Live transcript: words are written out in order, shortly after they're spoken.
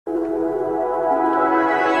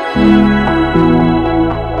There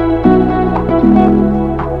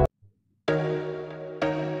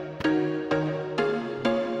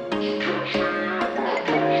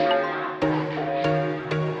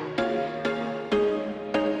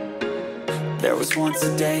was once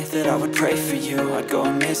a day that I would pray for you. I'd go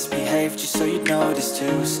and misbehave just so you'd notice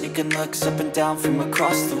too. Sneaking looks up and down from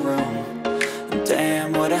across the room. And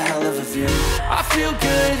damn, what a hell of a view. I feel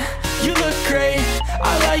good, you look great,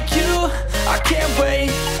 I like you, I can't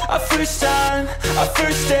wait. A first time, a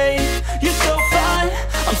first date, you're so fine,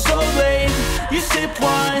 I'm so late. You sip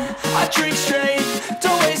wine, I drink straight,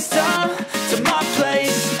 don't waste time to my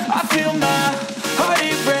place. I feel my heart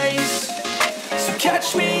erase, so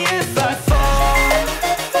catch me if I fall.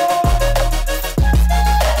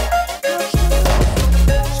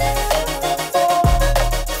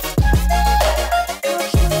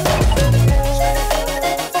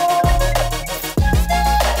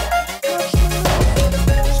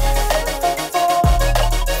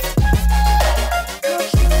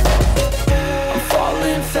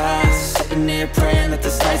 Praying that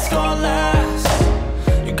this night's gonna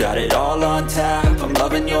last. You got it all on tap, I'm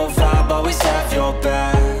loving your vibe, always have your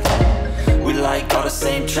back. We like all the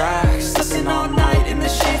same tracks, listen all night in the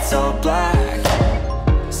sheets all black.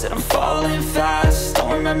 Said I'm falling fast,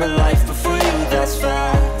 don't remember life before you, that's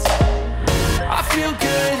fact. I feel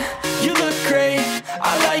good, you look great,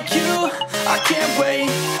 I like you, I can't wait.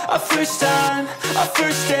 A first time, a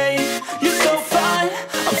first date, you're so fine,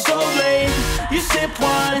 I'm so late. You sip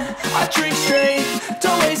wine, I drink straight,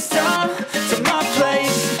 don't waste time to my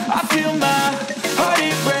place. I feel my heart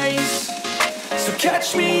erase, so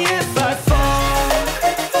catch me if I fall.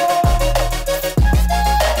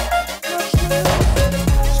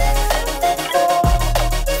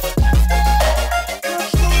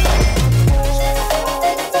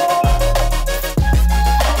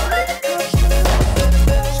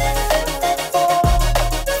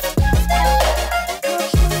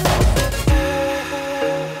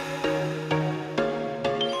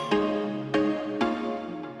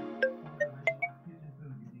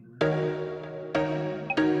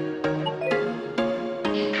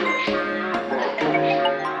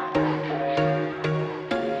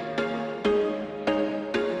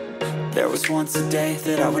 There was once a day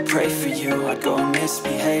that I would pray for you. I'd go and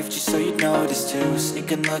misbehave just so you'd notice too.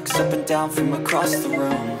 Sneaking looks up and down from across the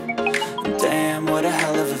room. And damn, what a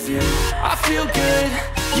hell of a view. I feel good,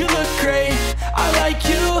 you look great, I like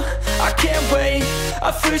you, I can't wait.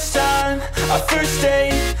 A first time, a first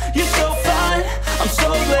date, you're so fine, I'm so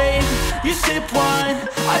late. You sip wine,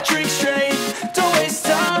 I drink straight, don't waste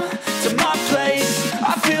time to my place.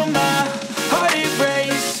 I feel my heart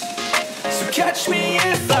erase, so catch me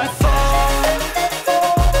if I fall.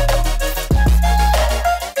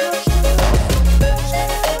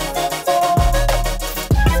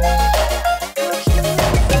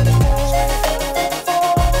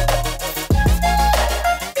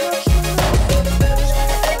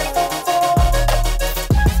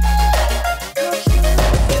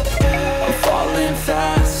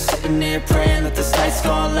 Praying that this night's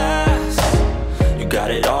gonna last. You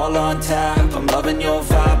got it all on tap, I'm loving your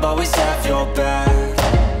vibe, always have your back.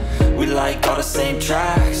 We like all the same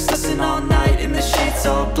tracks, listen all night in the sheets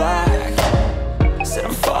all black. Said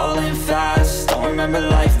I'm falling fast, don't remember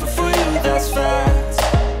life before you, that's fact.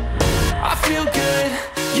 I feel good,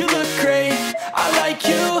 you look great, I like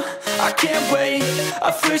you, I can't wait.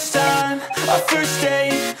 A first time, a first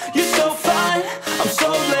date, you're so fine, I'm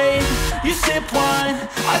so late. You sip wine,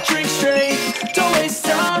 I drink straight, don't waste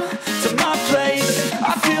time to my place.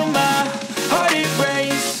 I feel my heart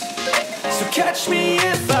erase, so catch me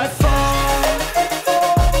if I fall.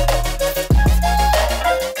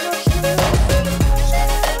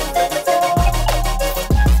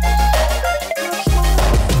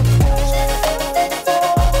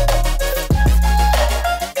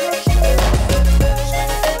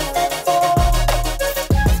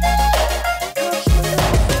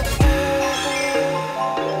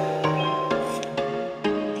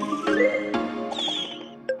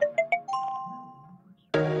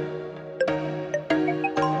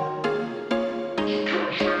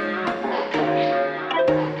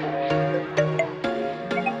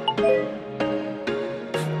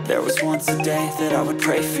 There was once a day that I would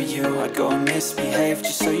pray for you. I'd go and misbehave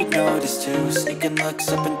just so you'd notice too. Sneaking looks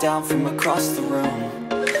up and down from across the room.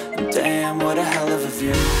 And damn, what a hell of a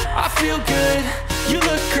view. I feel good, you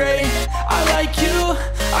look great, I like you,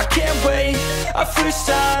 I can't wait. A first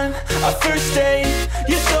time, a first date,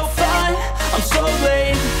 you're so fine, I'm so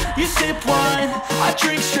late. You sip wine, I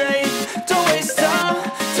drink straight, don't waste time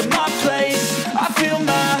to my place. I feel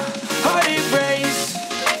my heart erase,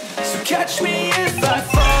 so catch me if I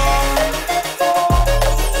fall.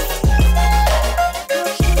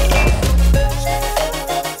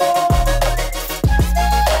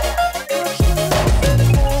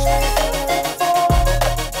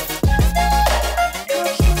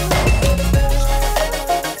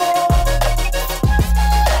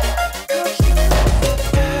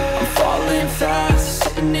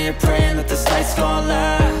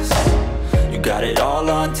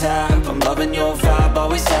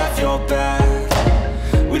 always have your back.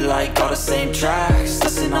 We like all the same tracks,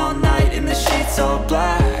 listen all night in the sheets all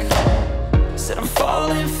black. Said I'm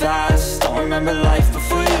falling fast, don't remember life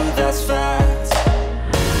before you, that's fact.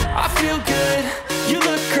 I feel good, you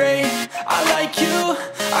look great, I like you,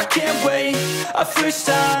 I can't wait. A first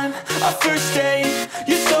time, a first date,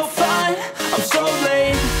 you're so fine, I'm so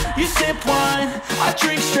late. You sip wine, I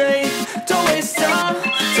drink straight, don't waste time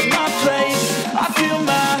to my place. I feel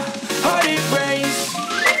my heart erase,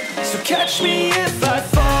 so catch me if I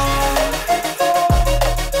fall.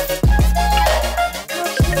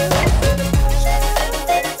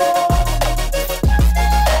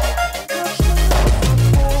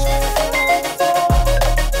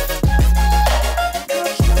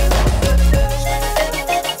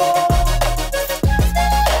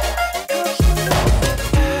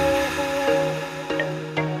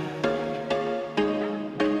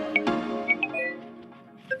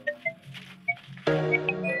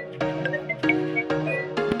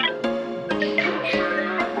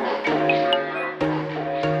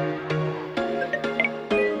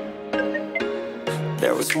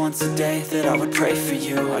 There was once a day that I would pray for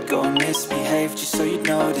you. I'd go and misbehave just so you'd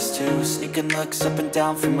notice too. Sneaking looks up and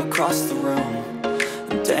down from across the room.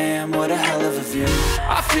 And damn, what a hell of a view.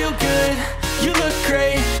 I feel good, you look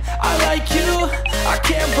great, I like you, I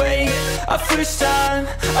can't wait. A first time,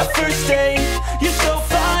 a first date, you're so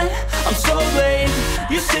fine, I'm so late.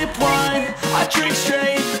 You sip wine, I drink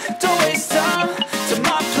straight, don't waste time to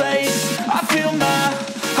my place. I feel my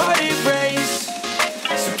heart erase,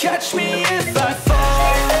 so catch me if I fall.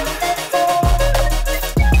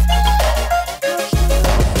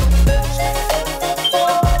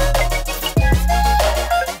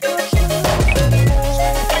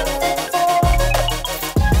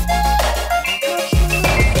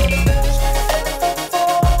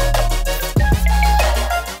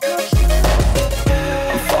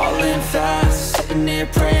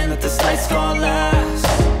 Praying that this night's gonna last.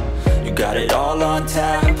 You got it all on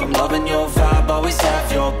tap, I'm loving your vibe, always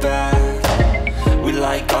have your back. We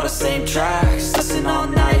like all the same tracks, listen all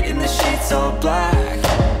night in the sheets all black.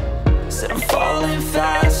 Said I'm falling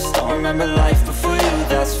fast, don't remember life before you,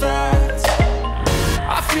 that's fact.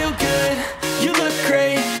 I feel good, you look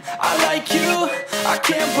great, I like you, I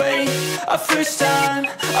can't wait. A first time,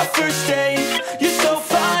 a first date, you're so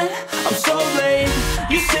fine, I'm so late.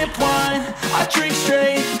 You sip wine, I drink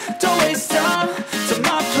straight, don't waste time to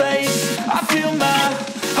my place. I feel my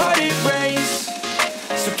heart erase,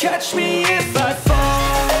 so catch me if I fall.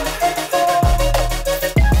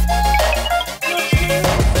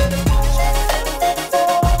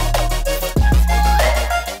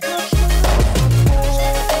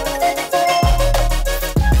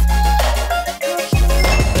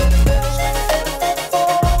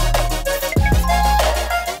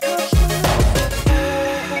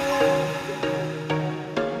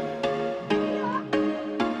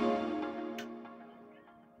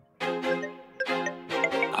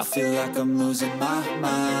 I feel like I'm losing my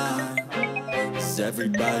mind. Is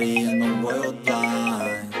everybody in the world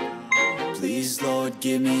blind? Please, Lord,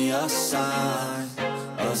 give me a sign,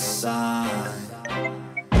 a sign.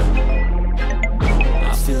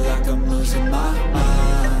 I feel like I'm losing my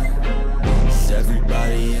mind. Is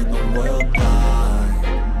everybody in the world blind?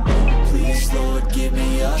 Please, Lord, give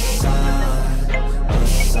me a sign, a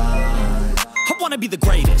sign. I wanna be the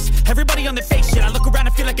greatest. Everybody on their fake shit. I look around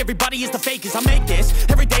and feel like everybody is the fakest. I make this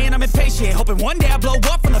every day and I'm impatient, hoping one day I blow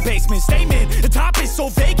up from the basement. Statement, the top is so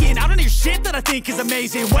vacant, I don't hear shit that I think is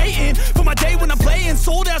amazing. Waiting for my day when I'm playing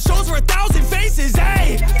sold out shows for 1,000 faces.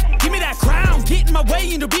 Hey, give me that crown, get in my way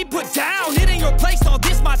and to be put down. It ain't your place, all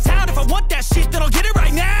this my town. If I want that shit, then I'll get it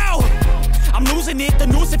right now. I'm losing it, the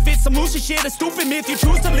noose it fits, I'm losing shit. A stupid myth, you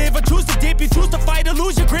choose to live or choose to dip. You choose to fight or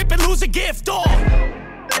lose your grip and lose a gift. Oh,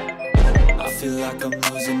 I feel like I'm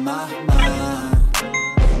losing my mind.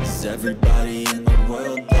 Is everybody in the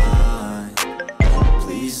world blind?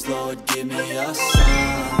 Please, Lord, give me a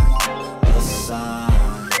sign, a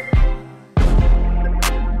sign.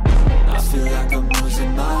 I feel like I'm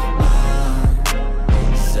losing my mind.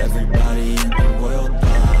 Is everybody in the world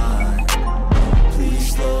blind?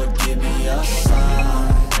 Please, Lord, give me a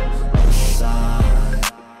sign, a sign.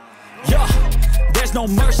 yeah. There's no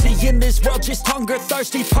mercy in this world, just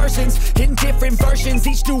hunger-thirsty persons in different versions.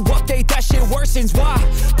 Each new update, that shit worsens. Why?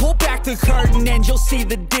 Pull back the curtain and you'll see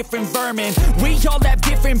the different vermin. We all have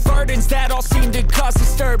different burdens that all seem to cause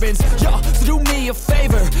disturbance. Yo, so do me a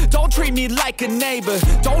favor, don't treat me like a neighbor.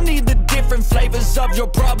 Don't need the different flavors of your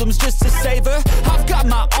problems just to savor. I've got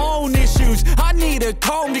my own issues, I need a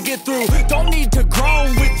comb to get through. Don't need to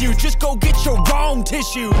groan with you, just go get your own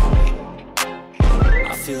tissue.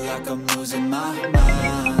 I feel like I'm losing my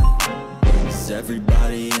mind. Is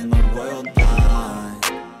everybody in the world blind?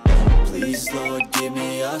 Please, Lord, give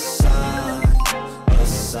me a sign, a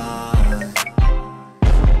sign.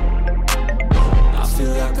 I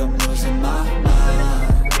feel like I'm losing my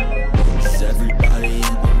mind. Is everybody in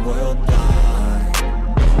the world blind?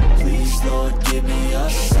 Please, Lord, give me a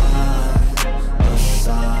sign, a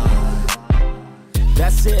sign.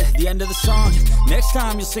 That's it, the end of the song. Next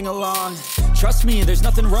time you'll sing along. Trust me, there's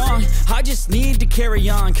nothing wrong. I just need to carry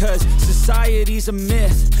on, cause society's a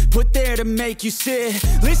myth put there to make you sit.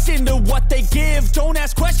 Listen to what they give. Don't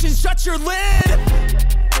ask questions, shut your lid.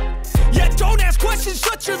 Yeah, don't ask questions,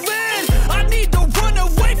 shut your lid. I need to run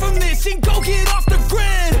away from this and go get off the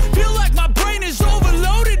grid. Feel like my brain is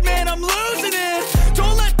overloaded, man, I'm losing it.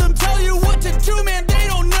 Don't let them tell you what to do, man, they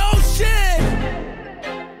don't know shit.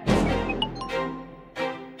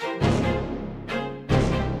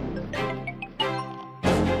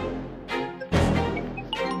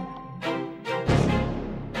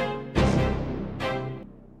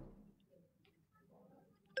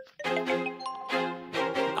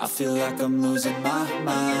 I feel like I'm losing my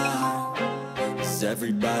mind. Is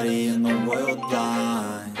everybody in the world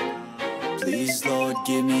blind? Please, Lord,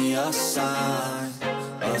 give me a sign,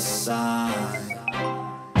 a sign.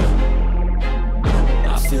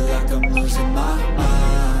 I feel like I'm losing my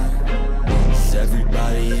mind. Is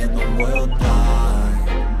everybody in the world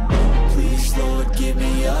blind? Please, Lord, give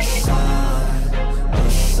me a sign,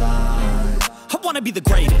 a sign. I wanna be the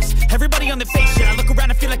greatest. Everybody on the fake shit. I look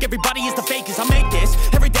around and feel like everybody is the fakest. I make this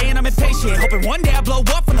every day and I'm impatient, hoping one day I blow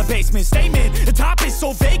up from the basement. Statement, the top is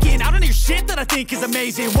so vacant. I don't hear shit that I think is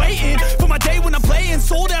amazing. Waiting for my day when I'm playing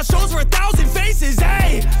sold out shows for 1,000 faces.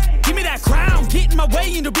 Hey, give me that crown, get in my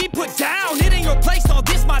way and to be put down. It ain't your place, all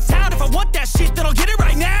this my town. If I want that shit, then I'll get it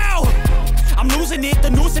right now. I'm losing it, the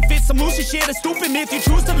noose it fits. I'm losing shit, a stupid myth. You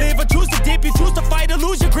choose to live or choose to dip. You choose to fight or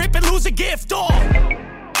lose your grip and lose a gift. Oh,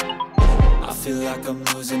 I feel like I'm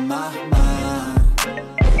losing my mind.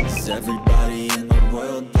 Is everybody in the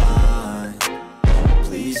world blind?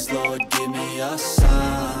 Please, Lord, give me a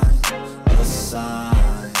sign, a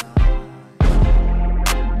sign.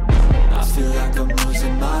 I feel like I'm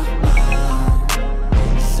losing my mind.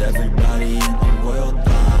 Is everybody in the world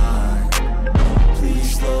blind?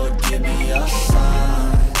 Please, Lord, give me a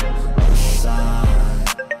sign, a sign.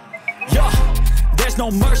 yeah. There's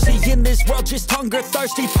no mercy in this world, just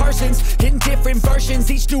hunger-thirsty persons in different versions.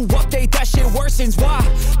 Each new update, that shit worsens. Why?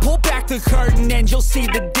 Pull back the curtain and you'll see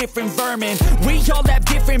the different vermin. We all have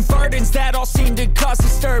different burdens that all seem to cause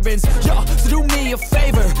disturbance. Yo, so do me a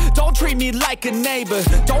favor, don't treat me like a neighbor.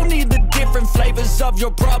 Don't need the different flavors of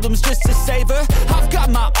your problems just to savor. I've got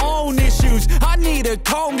my own issues, I need a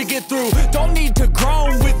comb to get through. Don't need to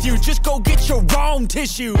groan with you, just go get your own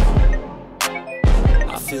tissue.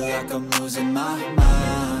 I feel like I'm losing my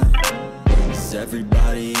mind. Is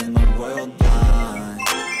everybody in the world blind?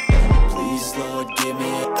 Please, Lord, give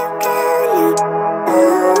me a